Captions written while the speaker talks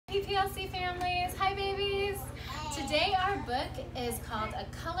TLC families. Hi babies. Today our book is called A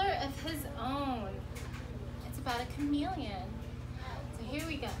Color of His Own. It's about a chameleon. So here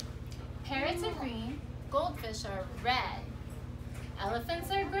we go. Parrots are green, goldfish are red,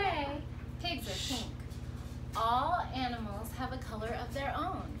 elephants are gray, pigs are pink. All animals have a color of their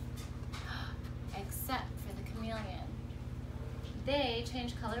own, except for the chameleon. They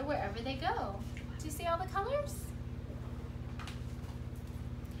change color wherever they go. Do you see all the colors?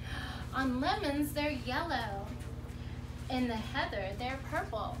 On lemons, they're yellow. In the heather, they're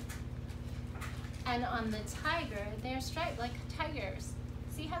purple. And on the tiger, they're striped like tigers.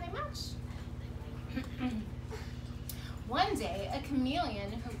 See how they match? One day, a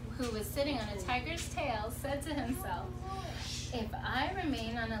chameleon who was sitting on a tiger's tail said to himself, "If I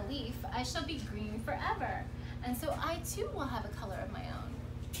remain on a leaf, I shall be green forever, and so I too will have a color of my own."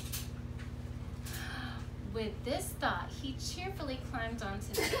 With this thought, he cheerfully climbed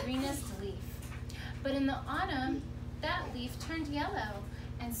onto the greenest leaf. But in the autumn, that leaf turned yellow,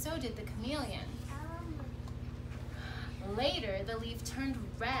 and so did the chameleon. Later, the leaf turned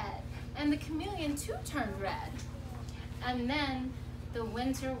red, and the chameleon too turned red. And then the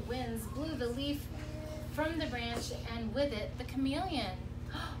winter winds blew the leaf from the branch, and with it, the chameleon.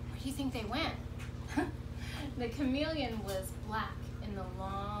 Where do you think they went? The chameleon was black in the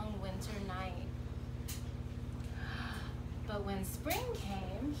long winter night. But when spring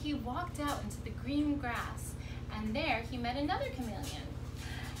came, he walked out into the green grass, and there he met another chameleon.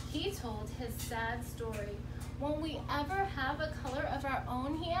 He told his sad story. "Won't we ever have a color of our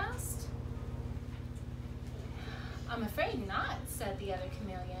own?" he asked. "I'm afraid not," said the other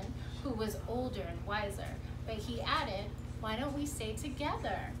chameleon, who was older and wiser. But he added, "Why don't we stay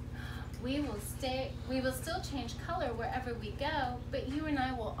together? We will still change color wherever we go, but you and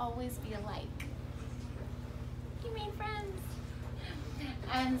I will always be alike." You made friends.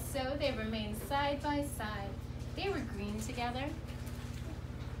 And so they remained side by side. They were green together,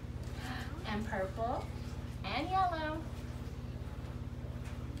 and purple, and yellow,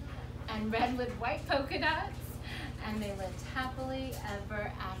 and red with white polka dots, and they lived happily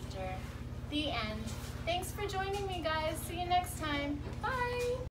ever after. The end. Thanks for joining me, guys. See you next time. Bye.